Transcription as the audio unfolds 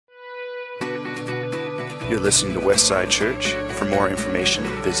You're listening to Westside Church. For more information,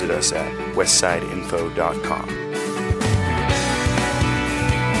 visit us at westsideinfo.com.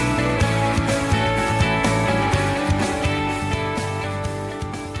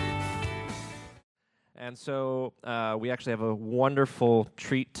 And so we actually have a wonderful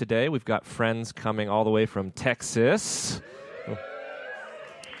treat today. We've got friends coming all the way from Texas.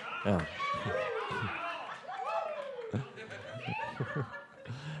 Oh.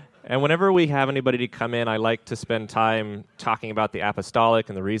 And whenever we have anybody to come in, I like to spend time talking about the apostolic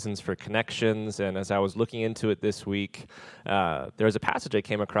and the reasons for connections. And as I was looking into it this week, there was a passage I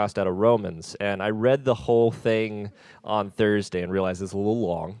came across out of Romans, and I read the whole thing on Thursday and realized it's a little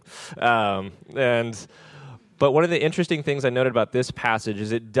long. But one of the interesting things I noted about this passage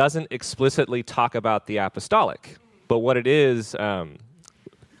is it doesn't explicitly talk about the apostolic. But what it is,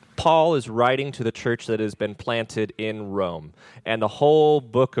 Paul is writing to the church that has been planted in Rome. And the whole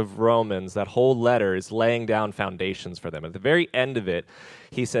book of Romans, that whole letter, is laying down foundations for them. At the very end of it,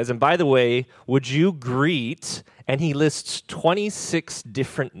 he says, and by the way, would you greet, and he lists 26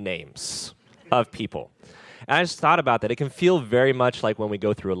 different names of people. And I just thought about that. It can feel very much like when we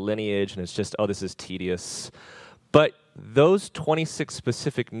go through a lineage and it's just, oh, this is tedious. But those 26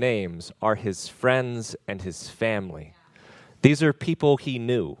 specific names are his friends and his family. These are people he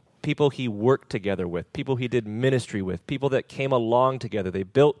knew, people he worked together with, people he did ministry with, people that came along together, they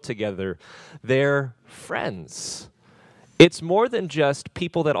built together. They're friends. It's more than just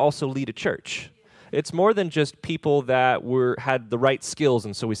people that also lead a church. It's more than just people that had the right skills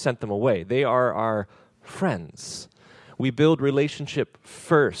and so we sent them away. They are our friends. We build relationship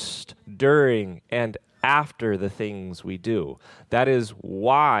first, during, and after the things we do. That is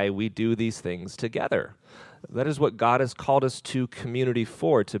why we do these things together. That is what God has called us to community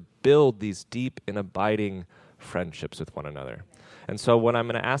for, to build these deep and abiding friendships with one another. And so when I'm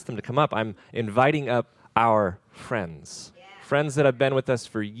going to ask them to come up, I'm inviting up our friends. Yeah. Friends that have been with us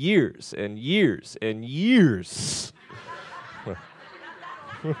for years and years and years.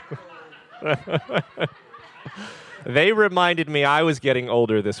 They reminded me I was getting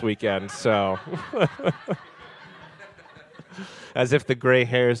older this weekend, so. As if the gray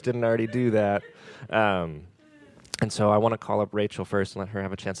hairs didn't already do that. And so I want to call up Rachel first and let her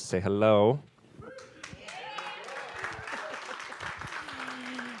have a chance to say hello.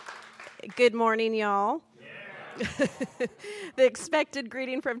 Good morning, y'all. The expected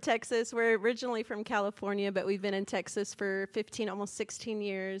greeting from Texas. We're originally from California, but we've been in Texas for 15, almost 16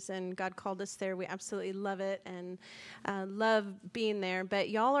 years, and God called us there. We absolutely love it and love being there. But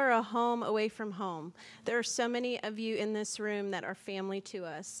y'all are a home away from home. There are so many of you in this room that are family to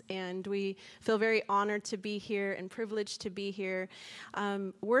us, and we feel very honored to be here and privileged to be here.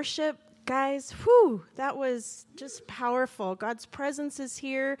 Worship. Guys, that was just powerful. God's presence is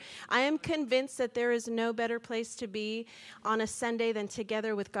here. I am convinced that there is no better place to be on a Sunday than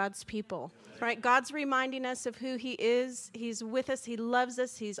together with God's people. Right? God's reminding us of who He is. He's with us. He loves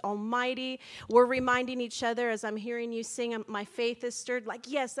us. He's almighty. We're reminding each other as I'm hearing you sing, my faith is stirred. Like,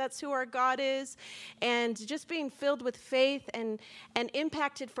 yes, that's who our God is. And just being filled with faith and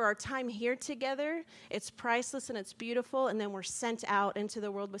impacted for our time here together, it's priceless and it's beautiful. And then we're sent out into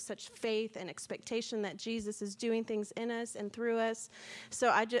the world with such faith and expectation that Jesus is doing things in us and through us.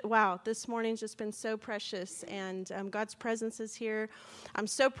 So this morning's just been so precious. And God's presence is here. I'm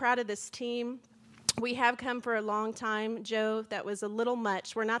so proud of this team. We have come for a long time. Joe, that was a little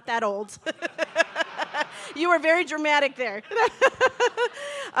much. We're not that old. You were very dramatic there.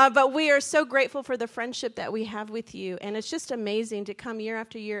 But we are so grateful for the friendship that we have with you. And it's just amazing to come year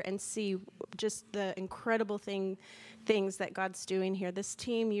after year and see just the incredible things that God's doing here. This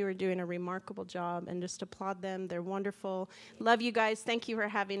team, you are doing a remarkable job, and just applaud them. They're wonderful. Love you guys. Thank you for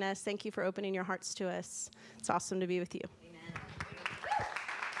having us. Thank you for opening your hearts to us. It's awesome to be with you.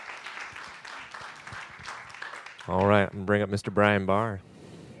 All right, I'm going to bring up Mr. Brian Barr.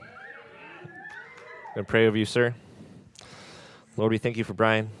 I'm going to pray over you, sir. Lord, we thank you for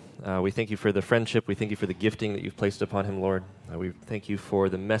Brian. We thank you for the friendship. We thank you for the gifting that you've placed upon him, Lord. We thank you for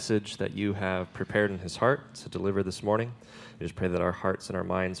the message that you have prepared in his heart to deliver this morning. We just pray that our hearts and our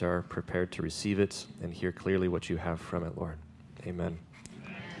minds are prepared to receive it and hear clearly what you have from it, Lord. Amen.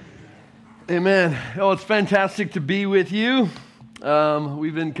 Amen. Oh, it's fantastic to be with you.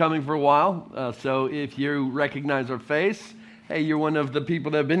 We've been coming for a while, so if you recognize our face, hey, you're one of the people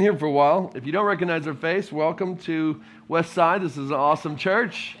that have been here for a while. If you don't recognize our face, welcome to Westside. This is an awesome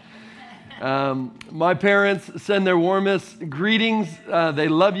church. My parents send their warmest greetings. They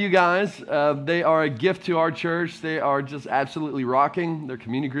love you guys. They are a gift to our church. They are just absolutely rocking. Their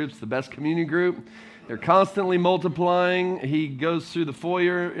community group's the best community group. They're constantly multiplying. He goes through the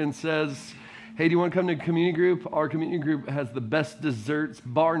foyer and says, hey, do you want to come to a community group? Our community group has the best desserts,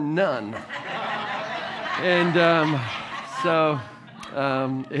 bar none. And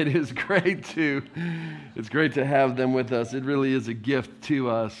it is great to have them with us. It really is a gift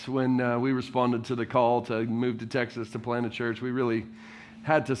to us. When we responded to the call to move to Texas to plant a church, we really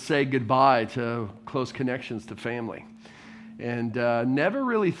had to say goodbye to close connections to family. And never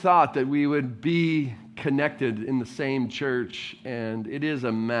really thought that we would be connected in the same church. And it is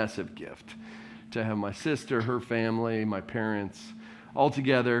a massive gift to have my sister, her family, my parents all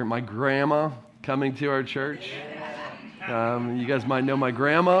together, my grandma coming to our church. You guys might know my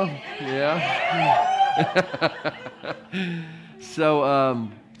grandma. Yeah. So,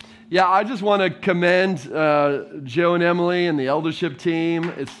 I just want to commend Joe and Emily and the eldership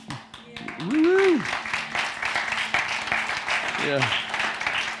team. Woo. Yeah.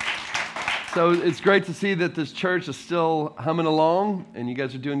 So it's great to see that this church is still humming along, and you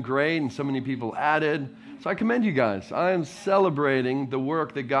guys are doing great, and so many people added. So I commend you guys. I am celebrating the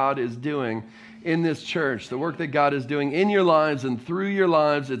work that God is doing in this church, the work that God is doing in your lives and through your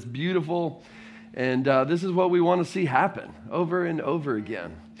lives. It's beautiful, and this is what we want to see happen over and over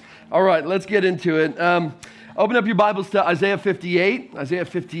again. All right, let's get into it. Open up your Bibles to Isaiah 58. Isaiah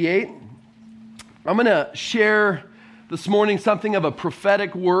 58. I'm going to share this morning something of a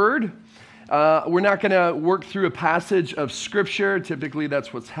prophetic word. We're not going to work through a passage of Scripture. Typically,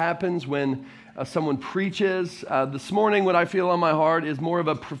 that's what happens when someone preaches. This morning, what I feel on my heart is more of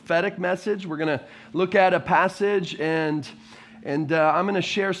a prophetic message. We're going to look at a passage, and I'm going to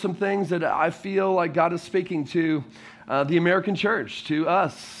share some things that I feel like God is speaking to the American church, to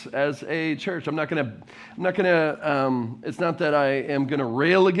us as a church. It's not that I am going to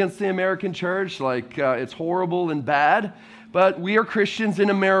rail against the American church like it's horrible and bad, but we are Christians in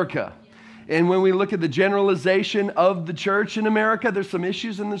America. And when we look at the generalization of the church in America, there's some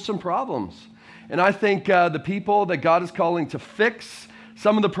issues and there's some problems. And I think the people that God is calling to fix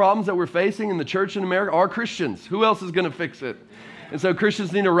some of the problems that we're facing in the church in America are Christians. Who else is going to fix it? And so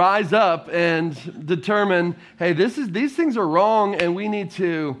Christians need to rise up and determine, hey, these things are wrong, and we need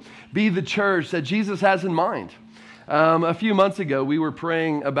to be the church that Jesus has in mind. A few months ago, we were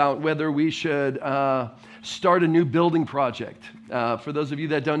praying about whether we should start a new building project. For those of you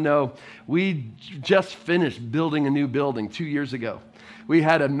that don't know, we just finished building a new building 2 years ago. We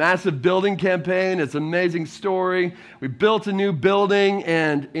had a massive building campaign. It's an amazing story. We built a new building,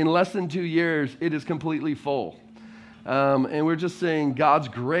 and in less than 2 years, it is completely full. And we're just saying God's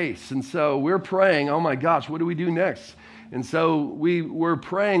grace. And so we're praying, oh my gosh, what do we do next? And so we were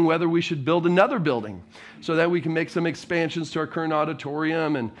praying whether we should build another building so that we can make some expansions to our current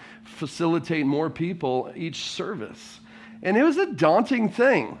auditorium and facilitate more people each service. And it was a daunting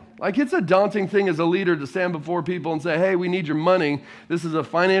thing. Like, it's a daunting thing as a leader to stand before people and say, hey, we need your money. This is a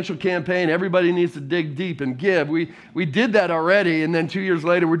financial campaign. Everybody needs to dig deep and give. We did that already, and then 2 years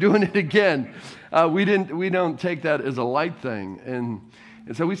later, we're doing it again. We don't take that as a light thing.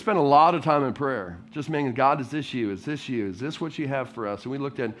 And so we spent a lot of time in prayer, just saying, God, is this you? Is this you? Is this what you have for us? And we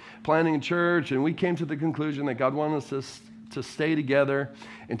looked at planning a church, and we came to the conclusion that God wanted us to stay together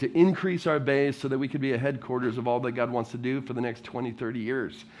and to increase our base so that we could be a headquarters of all that God wants to do for the next 20, 30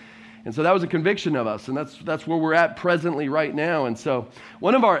 years. And so that was a conviction of us, and that's where we're at presently right now. And so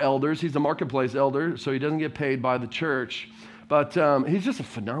one of our elders, he's a marketplace elder, so he doesn't get paid by the church, but he's just a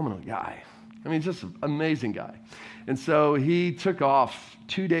phenomenal guy. I mean, just an amazing guy. And so he took off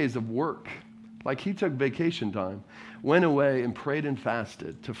 2 days of work. Like, he took vacation time, went away and prayed and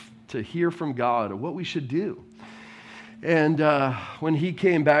fasted to hear from God what we should do. And when he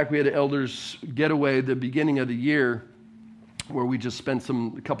came back, we had an elders getaway at the beginning of the year where we just spent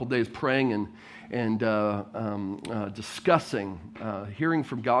a couple days praying and discussing, hearing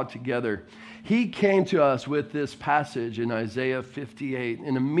from God together. He came to us with this passage in Isaiah 58,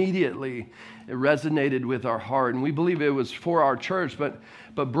 and immediately it resonated with our heart. And we believe it was for our church, but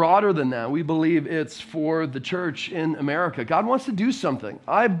broader than that, we believe it's for the church in America. God wants to do something.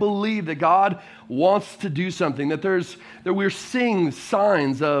 I believe that God wants to do something, that we're seeing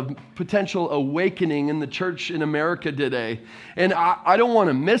signs of potential awakening in the church in America today. And I don't want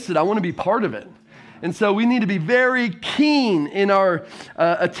to miss it. I want to be part of it. And so we need to be very keen in our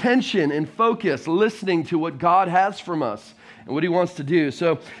attention and focus, listening to what God has from us and what he wants to do.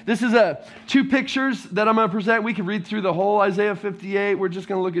 So this is two pictures that I'm going to present. We can read through the whole Isaiah 58. We're just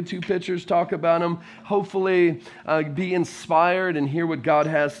going to look at two pictures, talk about them, hopefully be inspired and hear what God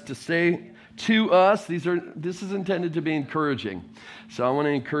has to say to us. This is intended to be encouraging. So I want to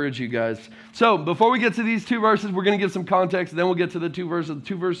encourage you guys. So before we get to these two verses, we're going to give some context, and then we'll get to the two verses. The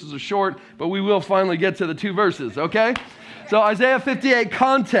two verses are short, but we will finally get to the two verses, okay? So Isaiah 58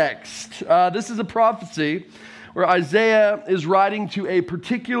 context. This is a prophecy where Isaiah is writing to a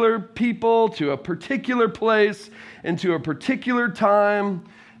particular people, to a particular place, and to a particular time.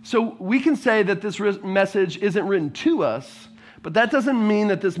 So we can say that this message isn't written to us, but that doesn't mean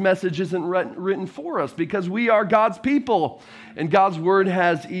that this message isn't written for us, because we are God's people, and God's word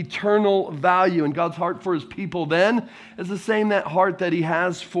has eternal value, and God's heart for his people then is the same that heart that he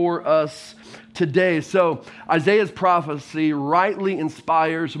has for us today. So Isaiah's prophecy rightly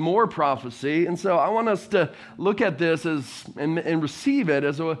inspires more prophecy, and so I want us to look at this and receive it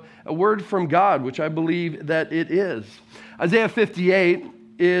as a word from God, which I believe that it is. Isaiah 58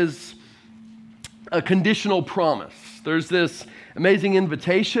 is a conditional promise. There's this amazing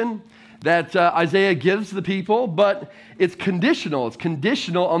invitation that Isaiah gives the people, but it's conditional. It's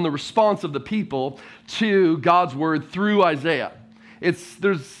conditional on the response of the people to God's word through Isaiah.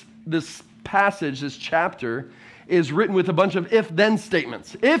 There's this passage, this chapter, is written with a bunch of if-then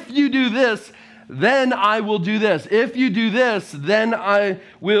statements. If you do this, then I will do this. If you do this, then I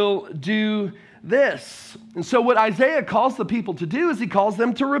will do this. And so what Isaiah calls the people to do is he calls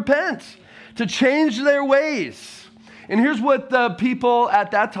them to repent, to change their ways. And here's what the people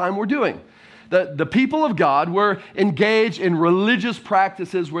at that time were doing. The people of God were engaged in religious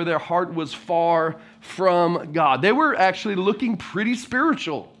practices where their heart was far from God. They were actually looking pretty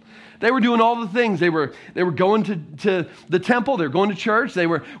spiritual. They were doing all the things. They were going to the temple. They were going to church. They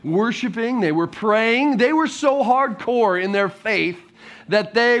were worshiping. They were praying. They were so hardcore in their faith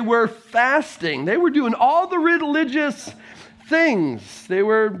that they were fasting. They were doing all the religious things. They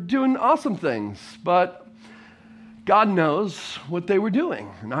were doing awesome things. But God knows what they were doing.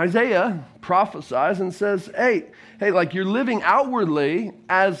 And Isaiah prophesies and says, hey, like you're living outwardly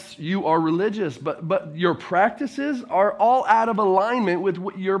as you are religious, but your practices are all out of alignment with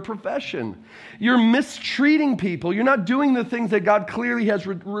your profession. You're mistreating people. You're not doing the things that God clearly has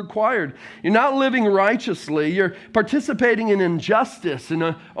required. You're not living righteously. You're participating in injustice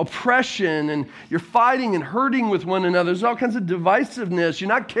and oppression, and you're fighting and hurting with one another. There's all kinds of divisiveness. You're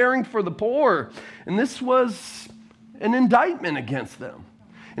not caring for the poor. And this was an indictment against them.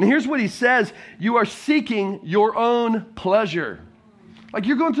 And here's what he says: you are seeking your own pleasure. Like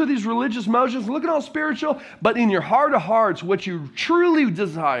you're going through these religious motions, looking all spiritual, but in your heart of hearts, what you truly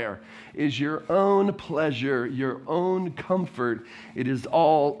desire is your own pleasure, your own comfort. It is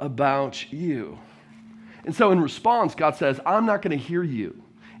all about you. And so in response, God says, I'm not going to hear you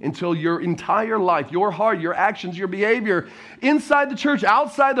until your entire life, your heart, your actions, your behavior, inside the church,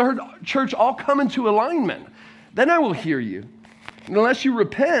 outside the church, all come into alignment. Then I will hear you. And unless you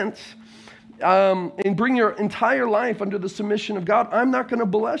repent and bring your entire life under the submission of God, I'm not going to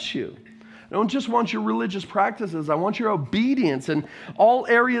bless you. I don't just want your religious practices. I want your obedience in all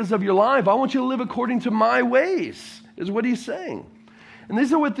areas of your life. I want you to live according to my ways, is what he's saying. And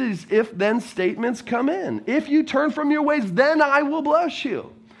these are what these if-then statements come in. If you turn from your ways, then I will bless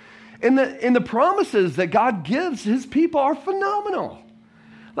you. And the promises that God gives his people are phenomenal.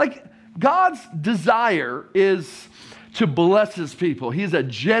 Like, God's desire is to bless his people. He's a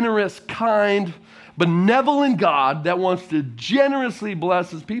generous, kind, benevolent God that wants to generously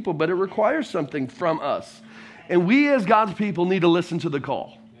bless his people, but it requires something from us. And we as God's people need to listen to the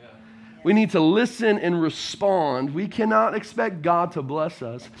call. We need to listen and respond. We cannot expect God to bless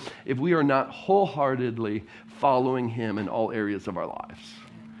us if we are not wholeheartedly following him in all areas of our lives.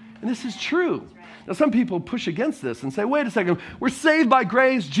 And this is true. Now, some people push against this and say, wait a second, we're saved by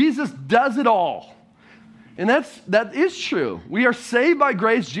grace. Jesus does it all. And that is true. We are saved by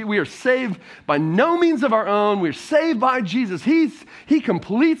grace. We are saved by no means of our own. We're saved by Jesus. He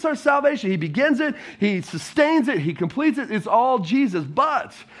completes our salvation. He begins it. He sustains it. He completes it. It's all Jesus.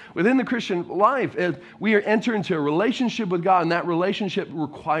 But within the Christian life, we are entering into a relationship with God, and that relationship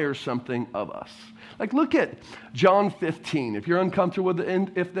requires something of us. Like, look at John 15. If you're uncomfortable with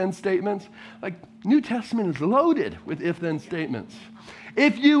the if-then statements, like, New Testament is loaded with if-then statements.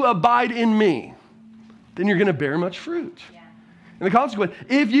 If you abide in me, then you're going to bear much fruit. Yeah. And the consequence,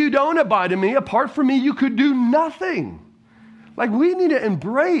 if you don't abide in me, apart from me, you could do nothing. Like, we need to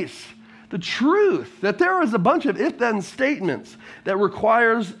embrace the truth that there is a bunch of if-then statements that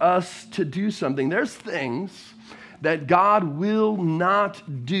requires us to do something. There's things that God will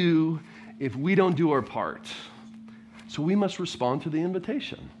not do if we don't do our part. So we must respond to the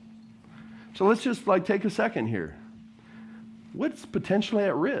invitation. So let's just take a second here. What's potentially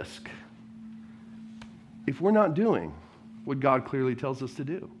at risk if we're not doing what God clearly tells us to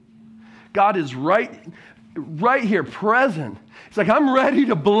do? God is right here, present. It's like, I'm ready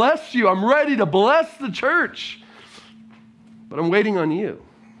to bless you. I'm ready to bless the church. But I'm waiting on you.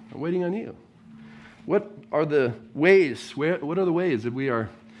 I'm waiting on you. What are the ways, what are the ways that we are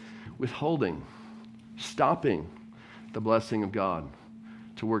withholding, stopping the blessing of God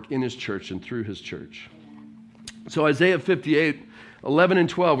to work in his church and through his church? So Isaiah 58, 11 and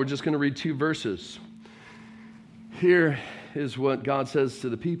 12, we're just going to read 2 verses. Here is what God says to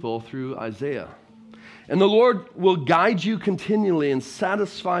the people through Isaiah. And the Lord will guide you continually and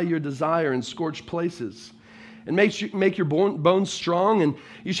satisfy your desire in scorched places, and make your bones strong, and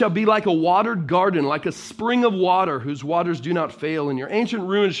you shall be like a watered garden, like a spring of water whose waters do not fail, and your ancient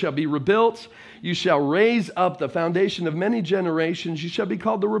ruins shall be rebuilt. You shall raise up the foundation of many generations. You shall be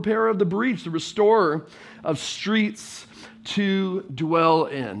called the repairer of the breach, the restorer of streets to dwell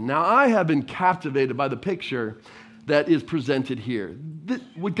in. Now, I have been captivated by the picture that is presented here.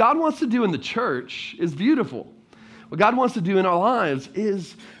 What God wants to do in the church is beautiful. What God wants to do in our lives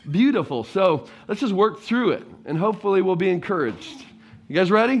is beautiful. So let's just work through it, and hopefully we'll be encouraged. You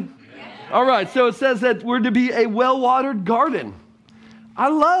guys ready? Yeah. All right, so it says that we're to be a well-watered garden. I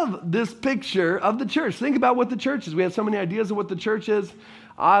love this picture of the church. Think about what the church is. We have so many ideas of what the church is.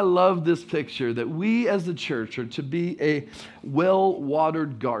 I love this picture that we as the church are to be a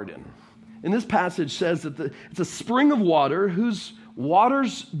well-watered garden. And this passage says that it's a spring of water whose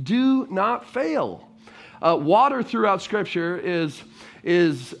waters do not fail. Water throughout Scripture is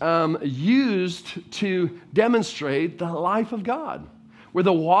used to demonstrate the life of God. Where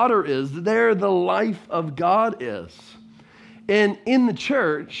the water is, there the life of God is. And in the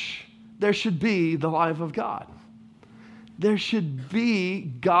church, there should be the life of God. There should be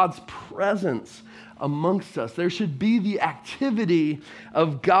God's presence amongst us. There should be the activity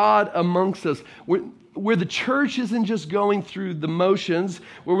of God amongst us. Where the church isn't just going through the motions,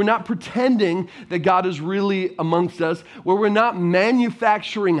 where we're not pretending that God is really amongst us, where we're not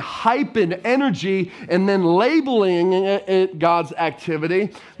manufacturing hype and energy and then labeling it God's activity.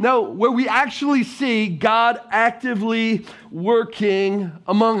 No, where we actually see God actively working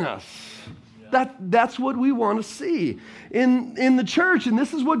among us. That's what we want to see in the church, and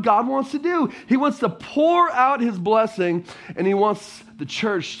this is what God wants to do. He wants to pour out his blessing, and he wants the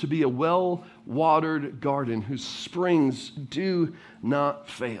church to be a well-watered garden whose springs do not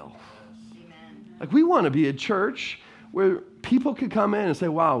fail. Amen. Like, we want to be a church where people could come in and say,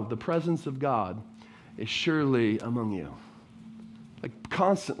 wow, the presence of God is surely among you. Like,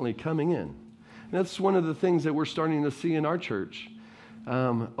 constantly coming in. And that's one of the things that we're starting to see in our church.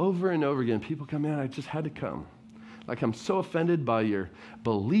 Over and over again, people come in, I just had to come. Like, I'm so offended by your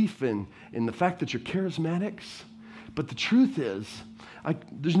belief in the fact that you're charismatics. But the truth is,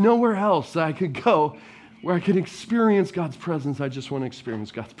 there's nowhere else that I could go where I could experience God's presence. I just want to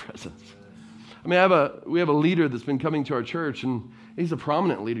experience God's presence. I mean, we have a leader that's been coming to our church, and he's a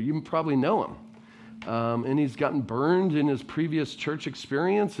prominent leader. You probably know him. And he's gotten burned in his previous church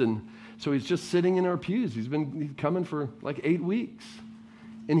experience, and so he's just sitting in our pews. He's coming for like 8 weeks.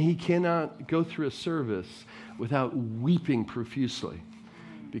 And he cannot go through a service without weeping profusely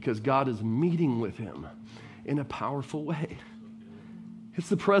because God is meeting with him in a powerful way. It's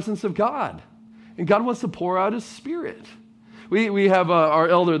the presence of God. And God wants to pour out his Spirit. We have our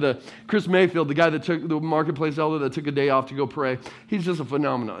elder, Chris Mayfield, the guy that took the marketplace elder that took a day off to go pray. He's just a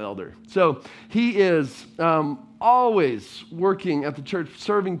phenomenal elder. So he is always working at the church,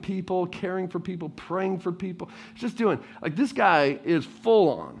 serving people, caring for people, praying for people. Just doing, like, this guy is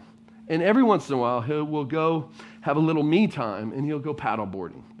full on. And every once in a while, he will go have a little me time, and he'll go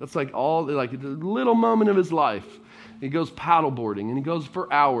paddleboarding. That's like a little moment of his life. He goes paddleboarding, and he goes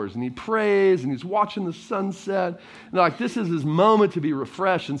for hours, and he prays, and he's watching the sunset. And like, this is his moment to be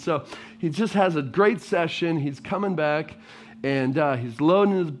refreshed. And so he just has a great session. He's coming back, and he's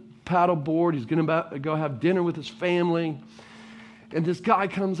loading his paddleboard. He's going to go have dinner with his family. And this guy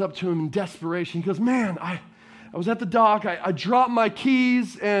comes up to him in desperation. He goes, man, I was at the dock. I dropped my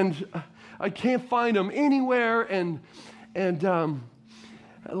keys, and I can't find them anywhere. And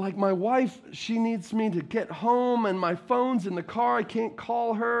like, my wife, she needs me to get home, and my phone's in the car. I can't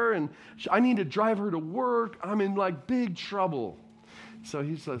call her, and I need to drive her to work. I'm in like big trouble. So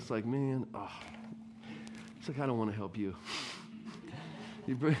he's just like, man, it's like, I don't want to help you.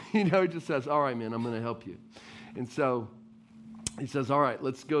 He just says, all right, man, I'm going to help you. And so he says, all right,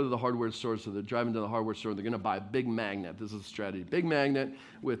 let's go to the hardware store. So they're driving to the hardware store. They're going to buy a big magnet. This is a strategy. Big magnet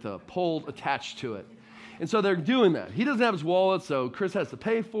with a pole attached to it. And so they're doing that. He doesn't have his wallet, so Chris has to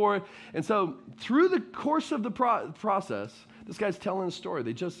pay for it. And so through the course of the process, this guy's telling a story.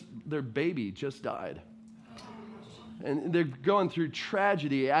 Their baby just died. And they're going through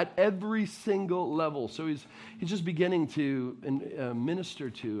tragedy at every single level. So he's just beginning to minister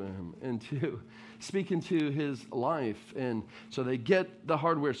to him and to speak into his life. And so they get the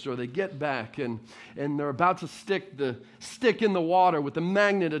hardware store, they get back, and they're about to stick the stick in the water with the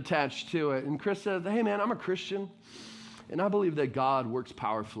magnet attached to it. And Chris says, hey man, I'm a Christian, and I believe that God works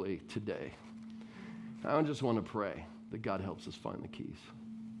powerfully today. I just want to pray that God helps us find the keys.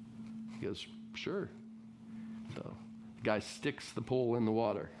 He goes, sure. So the guy sticks the pole in the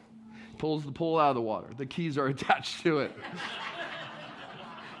water, pulls the pole out of the water. The keys are attached to it.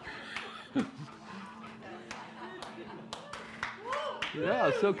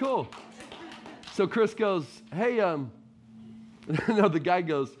 Yeah, so cool. So Chris goes, hey, no, the guy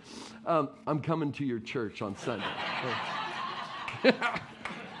goes, I'm coming to your church on Sunday.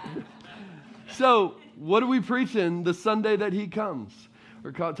 So what are we preaching the Sunday that he comes?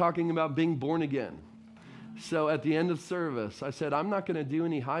 We're talking about being born again. So at the end of service, I said, I'm not going to do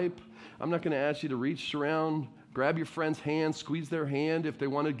any hype. I'm not going to ask you to reach around, grab your friend's hand, squeeze their hand if they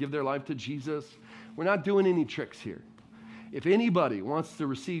want to give their life to Jesus. We're not doing any tricks here. If anybody wants to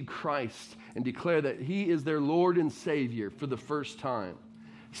receive Christ and declare that he is their Lord and Savior for the first time,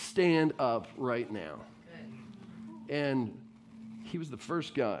 stand up right now. And he was the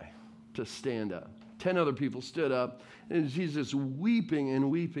first guy to stand up. 10 other people stood up, and he's just weeping and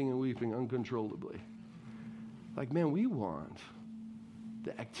weeping and weeping uncontrollably. Like, man, we want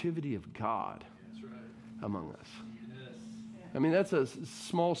the activity of God among us. I mean, that's a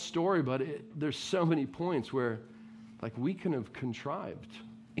small story, but there's so many points where, like, we couldn't have contrived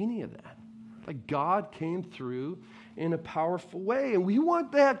any of that. Like, God came through in a powerful way, and we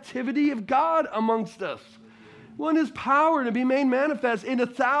want the activity of God amongst us. We want his power to be made manifest in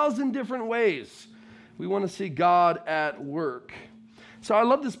 1,000 different ways. We want to see God at work. So I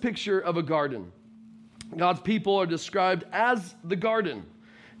love this picture of a garden. God's people are described as the garden,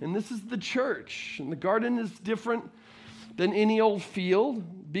 and this is the church. And the garden is different than any old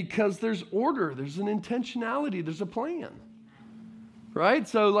field because there's order, there's an intentionality, there's a plan, right?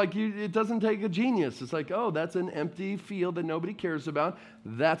 So like it doesn't take a genius. It's like, oh, that's an empty field that nobody cares about.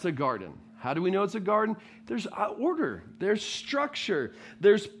 That's a garden. How do we know it's a garden? There's order, there's structure,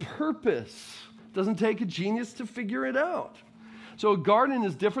 there's purpose. It doesn't take a genius to figure it out. So a garden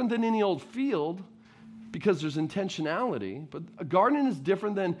is different than any old field because there's intentionality, but a garden is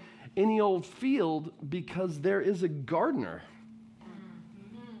different than any old field because there is a gardener.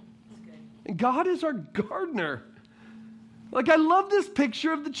 And God is our gardener. Like, I love this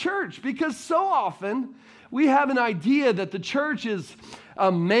picture of the church because so often we have an idea that the church is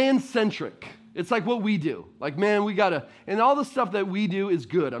man-centric. It's like what we do. Like, man, we got to, and all the stuff that we do is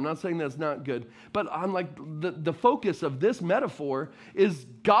good. I'm not saying that's not good. But I'm like, the focus of this metaphor is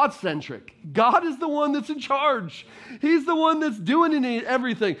God-centric. God is the one that's in charge. He's the one that's doing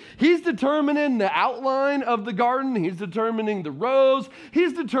everything. He's determining the outline of the garden. He's determining the rows.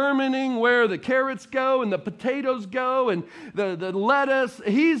 He's determining where the carrots go and the potatoes go and the lettuce.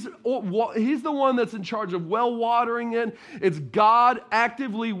 He's the one that's in charge of well watering it. It's God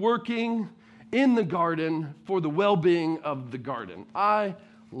actively working in the garden for the well-being of the garden. I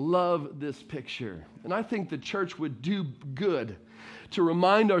love this picture. And I think the church would do good to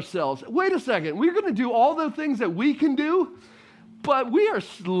remind ourselves, wait a second, we're going to do all the things that we can do, but we are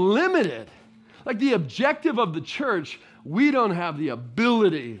limited. Like the objective of the church, we don't have the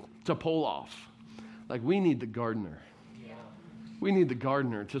ability to pull off. Like we need the gardener. We need the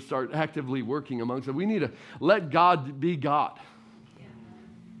gardener to start actively working amongst us. We need to let God be God.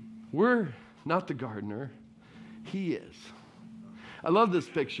 We're not the gardener. He is. I love this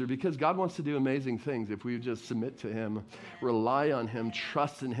picture because God wants to do amazing things if we just submit to him, rely on him,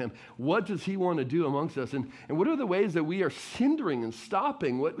 trust in him. What does he want to do amongst us? And what are the ways that we are hindering and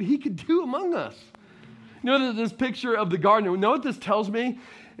stopping what he could do among us? You know, this picture of the gardener, you know what this tells me?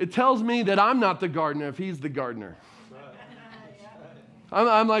 It tells me that I'm not the gardener if he's the gardener.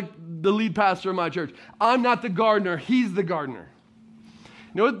 I'm like the lead pastor of my church. I'm not the gardener. He's the gardener.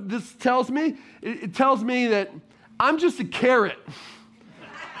 You know what this tells me? It tells me that I'm just a carrot.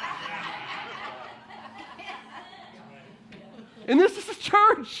 And this is a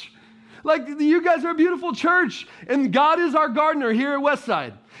church. Like, you guys are a beautiful church, and God is our gardener here at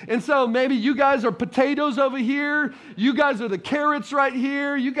Westside. And so maybe you guys are potatoes over here. You guys are the carrots right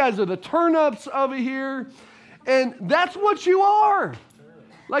here. You guys are the turnips over here. And that's what you are.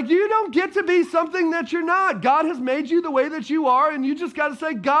 Like, you don't get to be something that you're not. God has made you the way that you are, and you just got to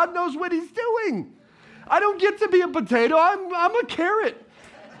say, God knows what he's doing. I don't get to be a potato. I'm a carrot.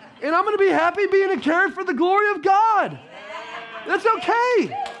 And I'm going to be happy being a carrot for the glory of God. That's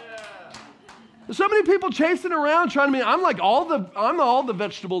okay. There's so many people chasing around trying to be, I'm all the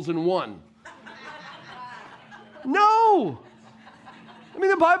vegetables in one. No. I mean,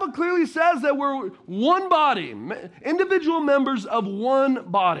 the Bible clearly says that we're one body, individual members of one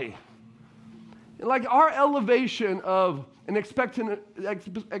body. Like our elevation of an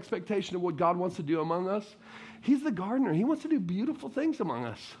expectation of what God wants to do among us, He's the gardener. He wants to do beautiful things among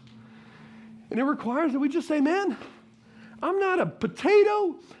us. And it requires that we just say, man, I'm not a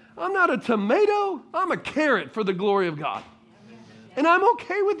potato. I'm not a tomato. I'm a carrot for the glory of God. And I'm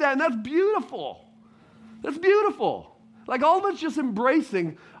okay with that, and that's beautiful. That's beautiful. Like all of us just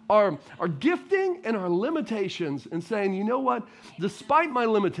embracing our gifting and our limitations and saying, you know what? Despite my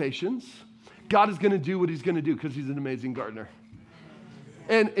limitations, God is going to do what He's going to do because He's an amazing gardener.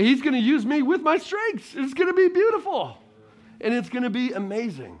 And He's going to use me with my strengths. It's going to be beautiful. And it's going to be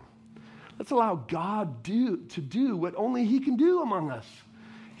amazing. Let's allow God to do what only He can do among us.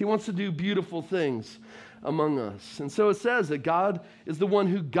 He wants to do beautiful things among us. And so it says that God is the one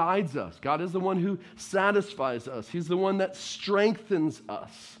who guides us. God is the one who satisfies us. He's the one that strengthens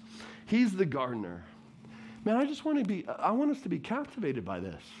us. He's the gardener. Man, I want us to be captivated by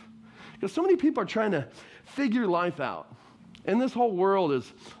this. Because so many people are trying to figure life out. And this whole world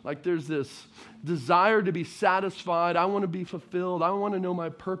is like there's this desire to be satisfied. I want to be fulfilled. I want to know my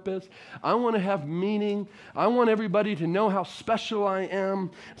purpose. I want to have meaning. I want everybody to know how special I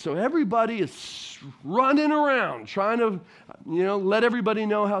am. So everybody is running around trying to, let everybody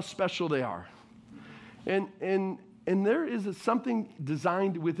know how special they are. And there is something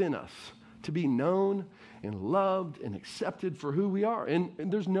designed within us to be known and loved and accepted for who we are. And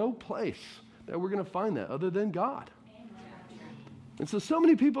there's no place that we're going to find that other than God. And so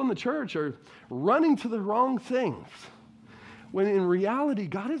many people in the church are running to the wrong things. When in reality,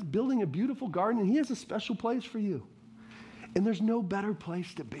 God is building a beautiful garden and He has a special place for you. And there's no better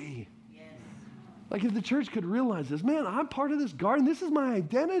place to be. Yes. Like if the church could realize this, man, I'm part of this garden. This is my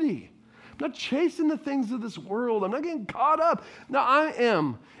identity. I'm not chasing the things of this world. I'm not getting caught up. No, I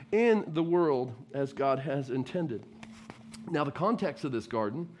am in the world as God has intended. Now, the context of this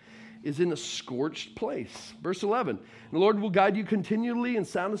garden is in a scorched place. Verse 11, the Lord will guide you continually and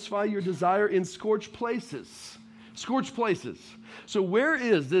satisfy your desire in scorched places. Scorched places. So where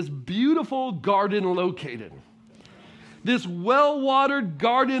is this beautiful garden located? This well-watered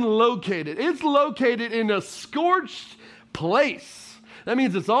garden located. It's located in a scorched place. That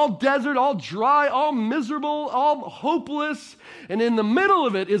means it's all desert, all dry, all miserable, all hopeless. And in the middle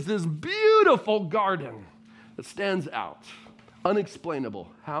of it is this beautiful garden that stands out.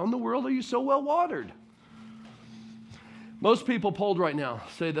 Unexplainable. How in the world are you so well watered? Most people polled right now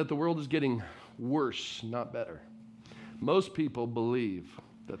say that the world is getting worse, not better. Most people believe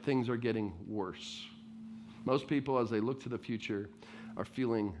that things are getting worse. Most people, as they look to the future, are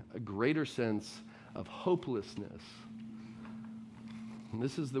feeling a greater sense of hopelessness. And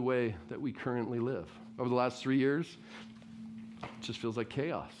this is the way that we currently live. Over the last 3 years, it just feels like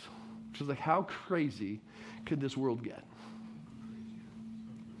chaos. It feels like how crazy could this world get?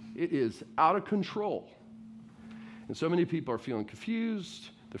 It is out of control. And so many people are feeling confused.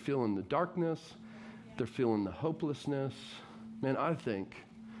 They're feeling the darkness. They're feeling the hopelessness. Man, I think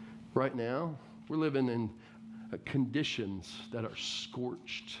right now we're living in conditions that are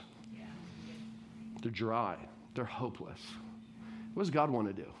scorched. They're dry. They're hopeless. What does God want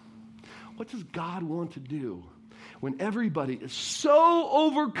to do? What does God want to do when everybody is so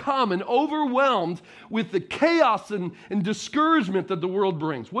overcome and overwhelmed with the chaos and discouragement that the world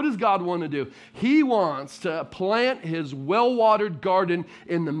brings? What does God want to do? He wants to plant His well-watered garden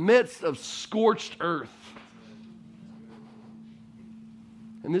in the midst of scorched earth.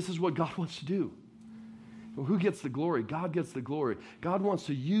 And this is what God wants to do. Well, who gets the glory? God gets the glory. God wants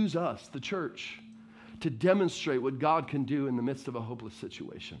to use us, the church, to demonstrate what God can do in the midst of a hopeless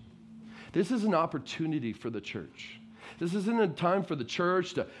situation. This is an opportunity for the church. This isn't a time for the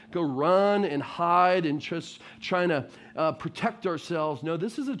church to go run and hide and just trying to protect ourselves. No,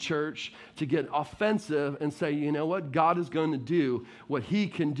 this is a church to get offensive and say, you know what? God is going to do what He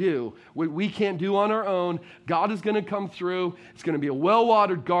can do. What we can't do on our own, God is going to come through. It's going to be a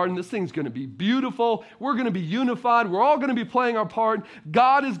well-watered garden. This thing's going to be beautiful. We're going to be unified. We're all going to be playing our part.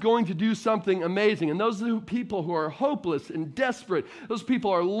 God is going to do something amazing. And those people who are hopeless and desperate, those people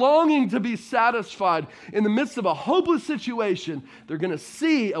are longing to be satisfied in the midst of a hopeless situation. They're going to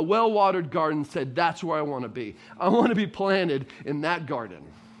see a well-watered garden and say, that's where I want to be. I want to be planted in that garden.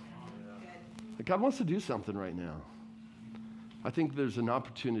 God wants to do something right now. I think there's an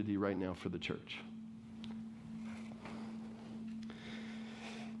opportunity right now for the church.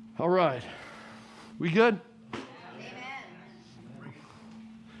 All right. We good? Amen.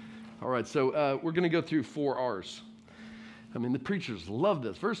 All right, so we're going to go through 4 R's. I mean, the preachers love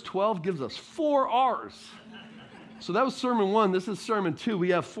this. Verse 12 gives us 4 R's. So that was sermon 1. This is sermon 2. We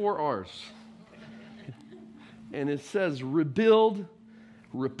have 4 R's. And it says rebuild,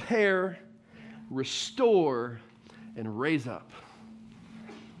 repair, restore, and raise up.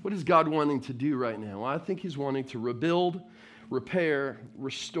 What is God wanting to do right now? Well, I think he's wanting to rebuild, repair,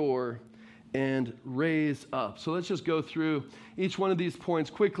 restore, and raise up. So let's just go through each one of these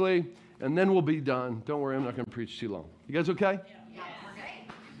points quickly, and then we'll be done. Don't worry, I'm not going to preach too long. You guys okay? Yeah.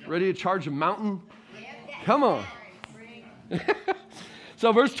 Ready to charge a mountain? Come on.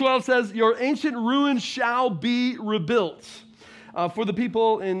 So verse 12 says, your ancient ruins shall be rebuilt. For the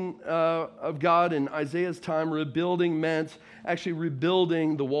people of God in Isaiah's time, rebuilding meant actually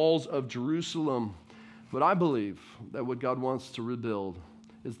rebuilding the walls of Jerusalem. But I believe that what God wants to rebuild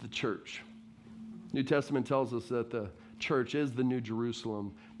is the church. New Testament tells us that the church is the New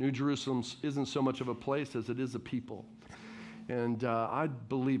Jerusalem. New Jerusalem isn't so much of a place as it is a people. And I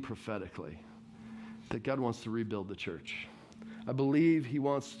believe prophetically that God wants to rebuild the church. I believe he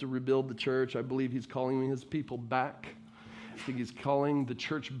wants to rebuild the church. I believe he's calling his people back. I think he's calling the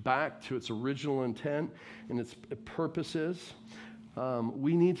church back to its original intent and its purposes.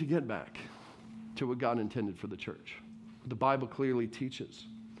 We need to get back to what God intended for the church. The Bible clearly teaches.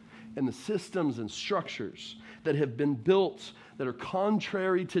 And the systems and structures that have been built that are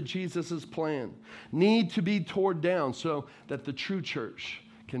contrary to Jesus' plan need to be torn down so that the true church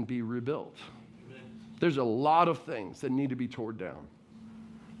can be rebuilt. Amen. There's a lot of things that need to be torn down.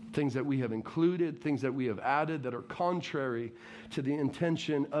 Things that we have included, things that we have added that are contrary to the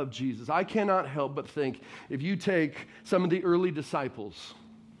intention of Jesus. I cannot help but think if you take some of the early disciples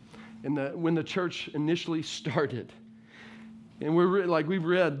when the church initially started, and we've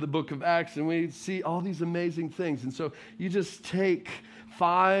read the book of Acts and we see all these amazing things. And so you just take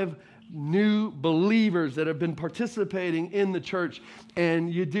 5 new believers that have been participating in the church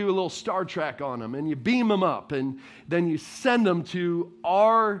and you do a little Star Trek on them and you beam them up and then you send them to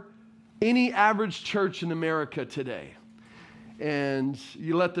any average church in America today. And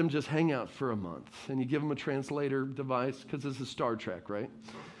you let them just hang out for a month and you give them a translator device because this is Star Trek, right?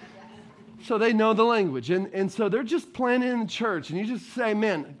 So they know the language. And so they're just planning in the church. And you just say,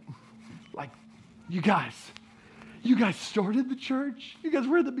 man, like, you guys started the church. You guys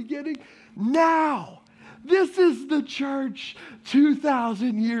were at the beginning. Now, this is the church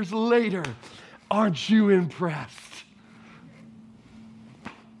 2,000 years later. Aren't you impressed?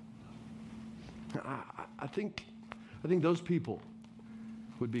 I think those people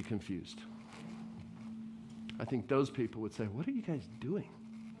would be confused. I think those people would say, what are you guys doing?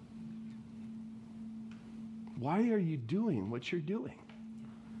 Why are you doing what you're doing?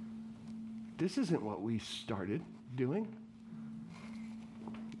 This isn't what we started doing.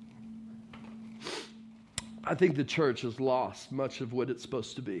 I think the church has lost much of what it's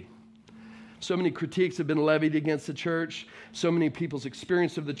supposed to be. So many critiques have been levied against the church. So many people's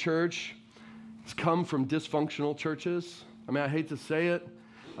experience of the church has come from dysfunctional churches. I mean, I hate to say it.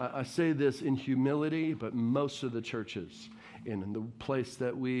 I say this in humility, but most of the churches in the place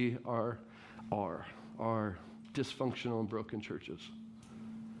that we are dysfunctional and broken churches.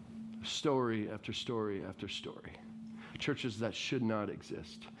 Story after story after story. Churches that should not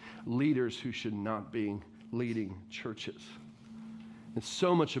exist. Leaders who should not be leading churches. And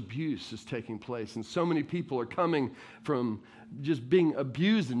so much abuse is taking place. And so many people are coming from just being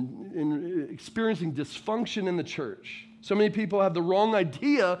abused and experiencing dysfunction in the church. So many people have the wrong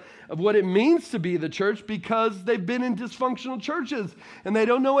idea of what it means to be the church because they've been in dysfunctional churches and they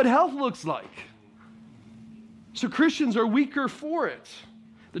don't know what health looks like. So Christians are weaker for it.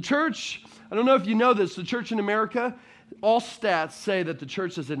 The church, I don't know if you know this, the church in America, all stats say that the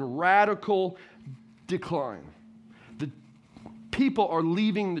church is in radical decline. The people are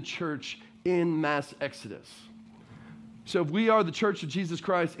leaving the church in mass exodus. So if we are the church of Jesus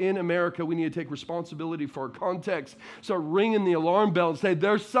Christ in America, we need to take responsibility for our context, start ringing the alarm bell and say,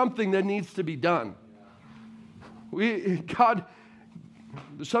 there's something that needs to be done. There's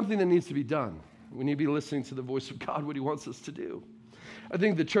something that needs to be done. We need to be listening to the voice of God, what he wants us to do. I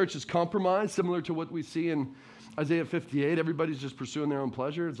think the church is compromised, similar to what we see in Isaiah 58. Everybody's just pursuing their own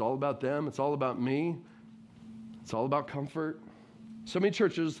pleasure. It's all about them. It's all about me. It's all about comfort. So many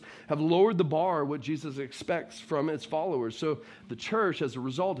churches have lowered the bar, what Jesus expects from its followers. So the church, as a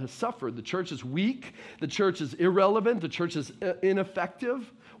result, has suffered. The church is weak. The church is irrelevant. The church is ineffective.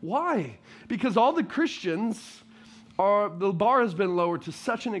 Why? Because all the Christians the bar has been lowered to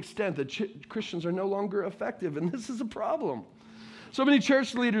such an extent that Christians are no longer effective, and this is a problem. So many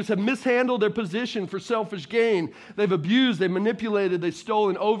church leaders have mishandled their position for selfish gain. They've abused, they've manipulated, they've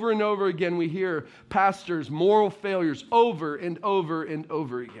stolen. Over and over again, we hear pastors' moral failures over and over and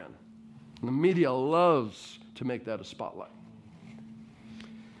over again. And the media loves to make that a spotlight.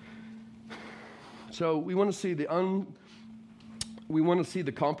 So we want to see the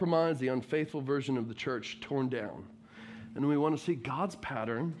compromise, the unfaithful version of the church torn down. And we want to see God's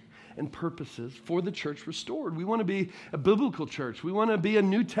pattern and purposes for the church restored. We want to be a biblical church. We want to be a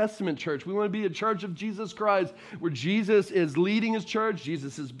New Testament church. We want to be a church of Jesus Christ where Jesus is leading his church.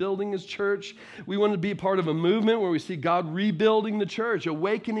 Jesus is building his church. We want to be part of a movement where we see God rebuilding the church,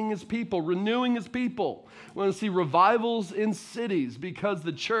 awakening his people, renewing his people. We want to see revivals in cities because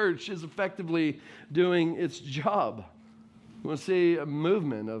the church is effectively doing its job. We want to see a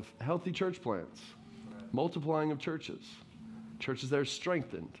movement of healthy church plants, multiplying of churches that are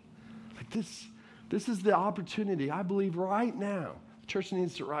strengthened. Like this is the opportunity, I believe, right now. The church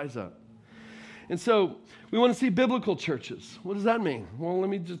needs to rise up. And so we want to see biblical churches. What does that mean? Well,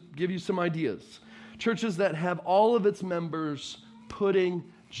 let me just give you some ideas. Churches that have all of its members putting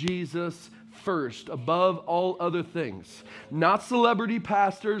Jesus first, above all other things. Not celebrity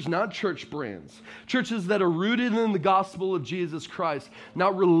pastors, not church brands. Churches that are rooted in the gospel of Jesus Christ,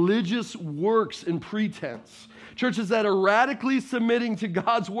 not religious works and pretense. Churches that are radically submitting to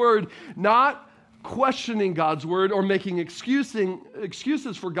God's word, not questioning God's word or making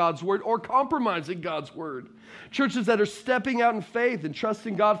excuses for God's word or compromising God's word. Churches that are stepping out in faith and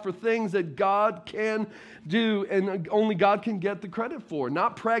trusting God for things that God can do and only God can get the credit for.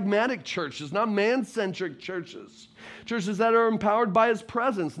 Not pragmatic churches, not man-centric churches. Churches that are empowered by his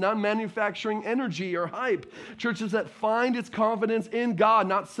presence, not manufacturing energy or hype. Churches that find its confidence in God,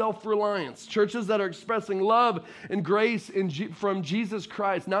 not self-reliance. Churches that are expressing love and grace from Jesus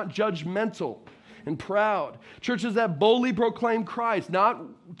Christ, not judgmental and proud. Churches that boldly proclaim Christ, not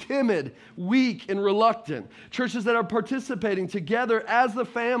timid, weak, and reluctant. Churches that are participating together as the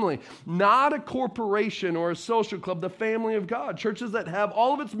family, not a corporation or a social club, the family of God. Churches that have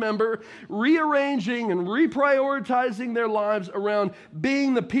all of its members rearranging and reprioritizing their lives around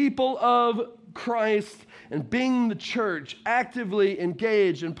being the people of Christ and being the church, actively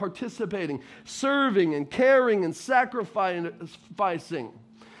engaged and participating, serving and caring and sacrificing.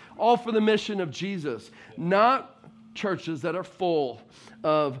 All for the mission of Jesus, not churches that are full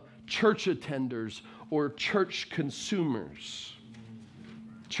of church attenders or church consumers.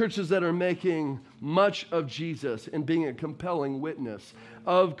 Churches that are making much of Jesus and being a compelling witness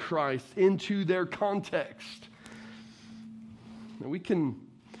of Christ into their context. Now we can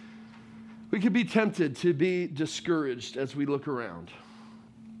be tempted to be discouraged as we look around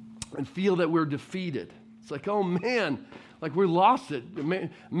and feel that we're defeated. It's like, oh man, like we lost it.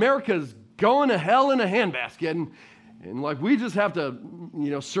 America's going to hell in a handbasket, and like we just have to,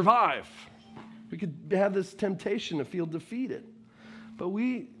 survive. We could have this temptation to feel defeated, but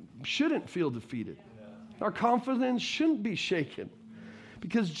we shouldn't feel defeated. Our confidence shouldn't be shaken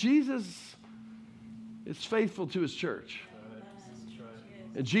because Jesus is faithful to his church,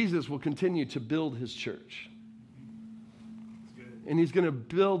 and Jesus will continue to build his church, and he's going to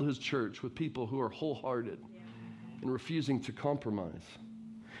build his church with people who are wholehearted and refusing to compromise.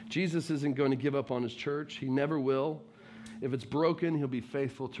 Jesus isn't going to give up on his church. He never will. If it's broken, he'll be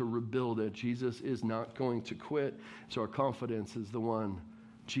faithful to rebuild it. Jesus is not going to quit. So our confidence is the one,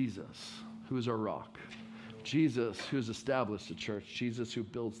 Jesus, who is our rock. Jesus, who has established the church. Jesus, who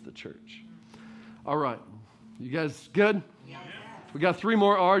builds the church. All right. You guys good? Yeah. We got 3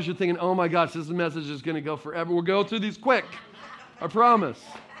 more R's. You're thinking, oh my gosh, this message is going to go forever. We'll go through these quick. I promise.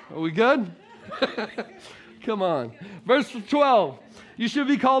 Are we good? Come on. Verse 12. You should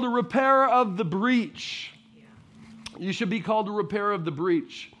be called a repairer of the breach. You should be called a repairer of the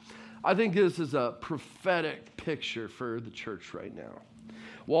breach. I think this is a prophetic picture for the church right now.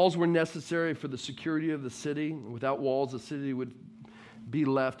 Walls were necessary for the security of the city. Without walls, the city would be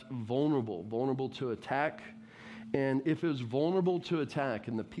left vulnerable to attack. And if it was vulnerable to attack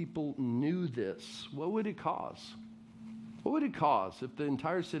and the people knew this, what would it cause? What would it cause if the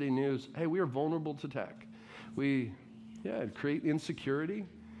entire city knew, hey, we are vulnerable to attack? It'd create insecurity.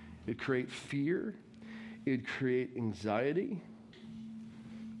 It'd create fear. It'd create anxiety.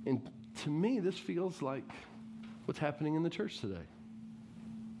 And to me, this feels like what's happening in the church today.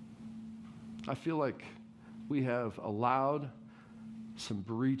 I feel like we have allowed some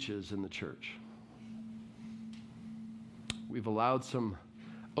breaches in the church. We've allowed some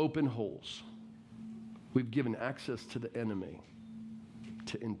open holes. We've given access to the enemy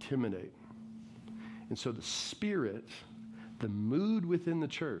to intimidate. And so the spirit, the mood within the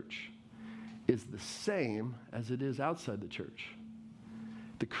church is the same as it is outside the church.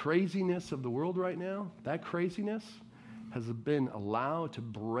 The craziness of the world right now, that craziness has been allowed to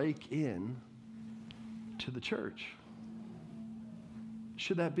break in to the church.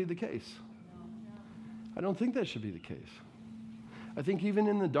 Should that be the case? I don't think that should be the case. I think even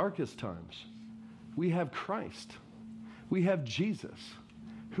in the darkest times, we have Christ. We have Jesus,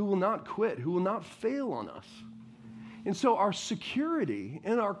 who will not quit, who will not fail on us. And so our security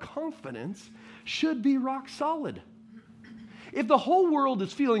and our confidence should be rock solid. If the whole world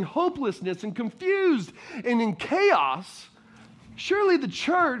is feeling hopelessness and confused and in chaos, surely the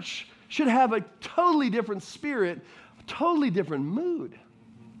church should have a totally different spirit, a totally different mood.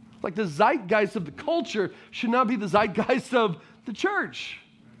 Like the zeitgeist of the culture should not be the zeitgeist of the church.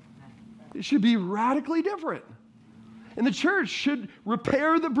 It should be radically different. And the church should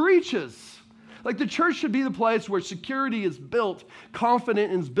repair the breaches. Like the church should be the place where security is built,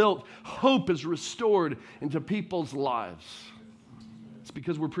 confidence is built, hope is restored into people's lives. It's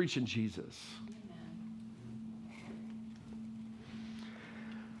because we're preaching Jesus.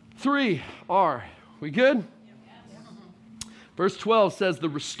 3, R. We good? Verse 12 says, the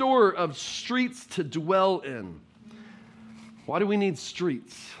restorer of streets to dwell in. Why do we need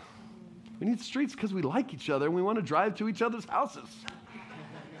streets? We need streets because we like each other and we want to drive to each other's houses.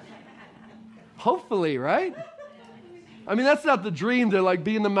 Hopefully, right? I mean, that's not the dream to like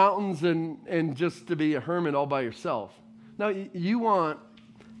be in the mountains and just to be a hermit all by yourself. No, you want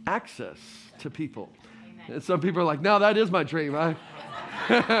access to people. Amen. And some people are like, no, that is my dream.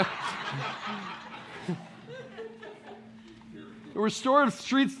 Restored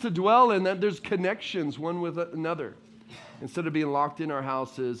streets to dwell in, that there's connections one with another. Instead of being locked in our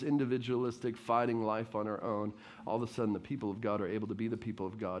houses, individualistic, fighting life on our own, all of a sudden the people of God are able to be the people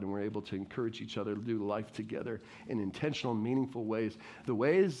of God, and we're able to encourage each other to do life together in intentional, meaningful ways, the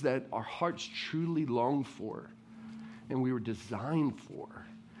ways that our hearts truly long for and we were designed for.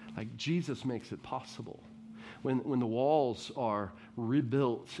 Like Jesus makes it possible. When the walls are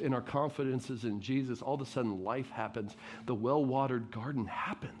rebuilt and our confidence is in Jesus, all of a sudden life happens. The well-watered garden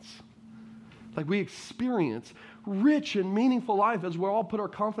happens. Like we experience rich and meaningful life as we all put our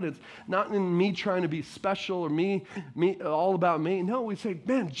confidence, not in me trying to be special or me, all about me. No, we say,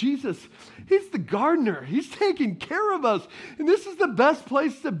 man, Jesus, he's the gardener. He's taking care of us. And this is the best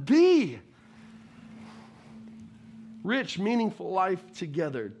place to be. Rich, meaningful life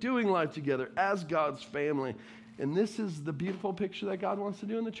together, doing life together as God's family. And this is the beautiful picture that God wants to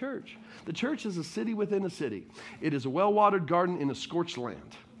do in the church. The church is a city within a city. It is a well-watered garden in a scorched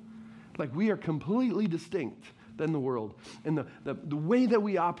land. Like we are completely distinct than the world. And the way that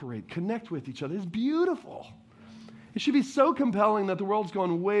we operate, connect with each other is beautiful. It should be so compelling that the world's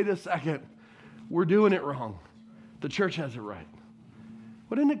going, wait a second, we're doing it wrong. The church has it right.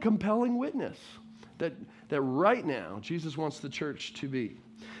 What a compelling witness that right now Jesus wants the church to be.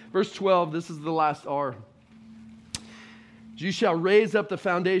 Verse 12, this is the last R. You shall raise up the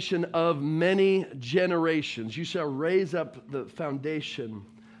foundation of many generations. You shall raise up the foundation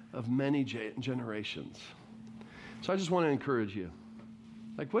of many generations. So I just want to encourage you.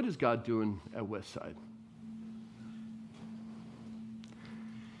 Like, what is God doing at Westside?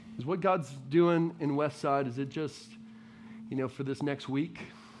 Is what God's doing in Westside, is it just, for this next week?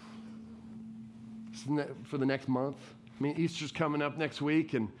 For the next month? I mean, Easter's coming up next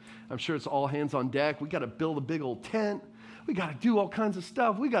week, and I'm sure it's all hands on deck. We got to build a big old tent. We got to do all kinds of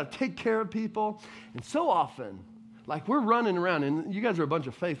stuff. We got to take care of people. And so often, like we're running around, and you guys are a bunch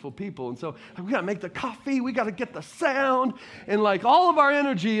of faithful people, and so we got to make the coffee. We got to get the sound, and like all of our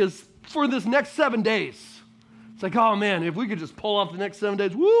energy is for this next 7 days. It's like, oh man, if we could just pull off the next 7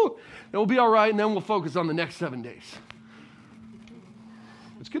 days, woo, then we'll be all right, and then we'll focus on the next 7 days.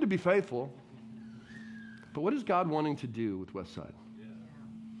 It's good to be faithful. But what is God wanting to do with Westside?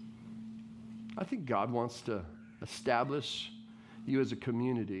 I think God wants to establish you as a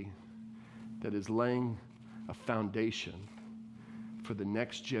community that is laying a foundation for the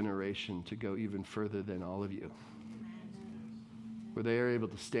next generation to go even further than all of you. Where they are able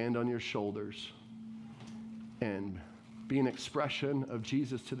to stand on your shoulders and be an expression of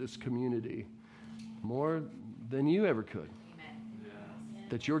Jesus to this community more than you ever could.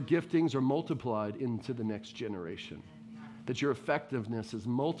 That your giftings are multiplied into the next generation. That your effectiveness is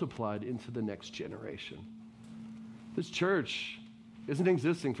multiplied into the next generation. This church isn't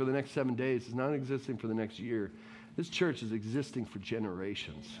existing for the next 7 days. It's not existing for the next year. This church is existing for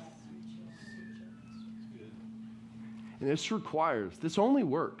generations. And this only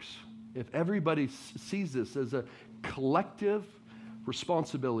works if everybody sees this as a collective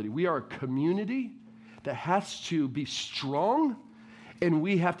responsibility. We are a community that has to be strong, and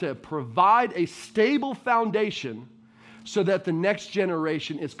we have to provide a stable foundation so that the next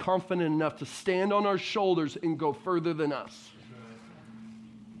generation is confident enough to stand on our shoulders and go further than us.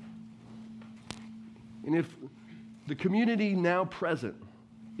 And if the community now present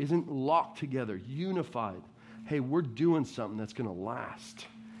isn't locked together, unified. Hey, we're doing something that's going to last.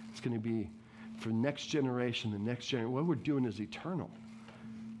 It's going to be for next generation, the next generation. What we're doing is eternal.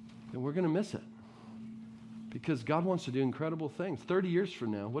 And we're going to miss it. Because God wants to do incredible things. 30 years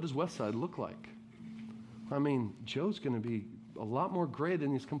from now, what does Westside look like? I mean, Joe's going to be a lot more gray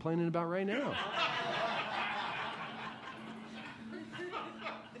than he's complaining about right now.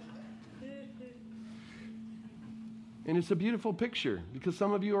 And it's a beautiful picture because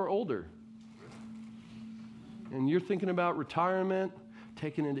some of you are older. And you're thinking about retirement,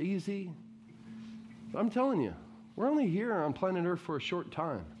 taking it easy. But I'm telling you, we're only here on planet Earth for a short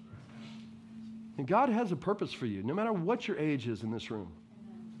time. And God has a purpose for you, no matter what your age is in this room.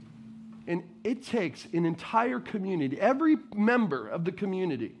 And it takes an entire community, every member of the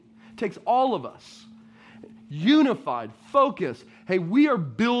community, takes all of us, unified, focused. Hey, we are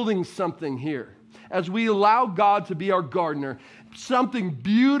building something here. As we allow God to be our gardener, something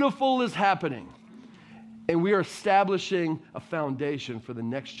beautiful is happening. And we are establishing a foundation for the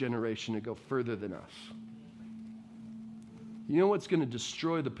next generation to go further than us. You know what's going to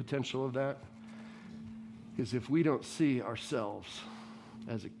destroy the potential of that? Is if we don't see ourselves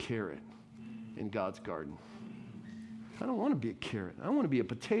as a carrot in God's garden. I don't want to be a carrot. I want to be a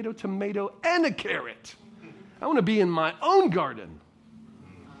potato, tomato, and a carrot. I want to be in my own garden.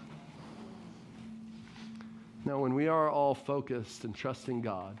 Now, when we are all focused and trusting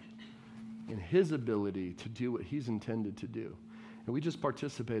God in His ability to do what He's intended to do, and we just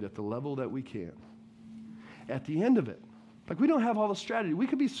participate at the level that we can, at the end of it, like we don't have all the strategy. We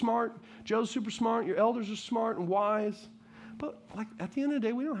could be smart. Joe's super smart. Your elders are smart and wise. But like at the end of the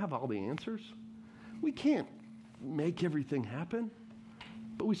day, we don't have all the answers. We can't make everything happen.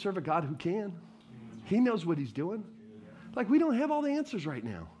 But we serve a God who can. He knows what He's doing. Like we don't have all the answers right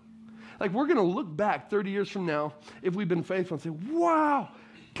now. Like we're going to look back 30 years from now if we've been faithful and say, wow,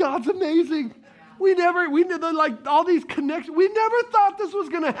 God's amazing. We did like all these connections. We never thought this was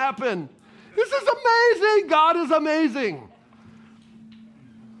going to happen. This is amazing. God is amazing.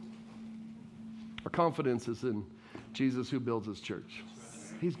 Our confidence is in Jesus who builds His church.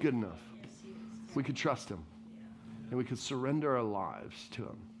 He's good enough. We could trust Him. And we could surrender our lives to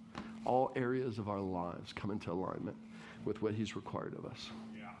Him. All areas of our lives come into alignment with what He's required of us.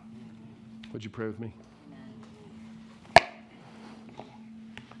 Would you pray with me?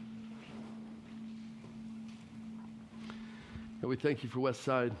 And we thank You for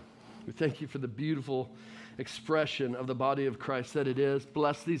Westside. We thank You for the beautiful expression of the body of Christ that it is.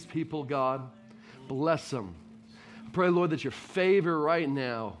 Bless these people, God. Bless them. I pray, Lord, that Your favor right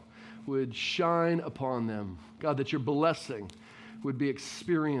now would shine upon them. God, that Your blessing would be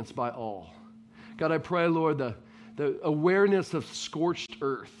experienced by all. God, I pray, Lord, the awareness of scorched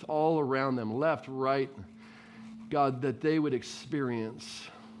earth all around them, left, right, God, that they would experience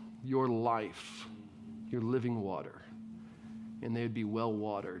Your life, Your living water, and they would be well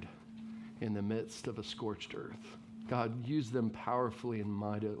watered in the midst of a scorched earth. God, use them powerfully and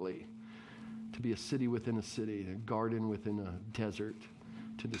mightily to be a city within a city, a garden within a desert,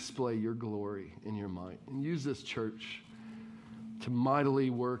 to display Your glory and Your might. And use this church to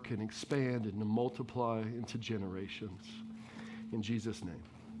mightily work and expand and to multiply into generations. In Jesus' name.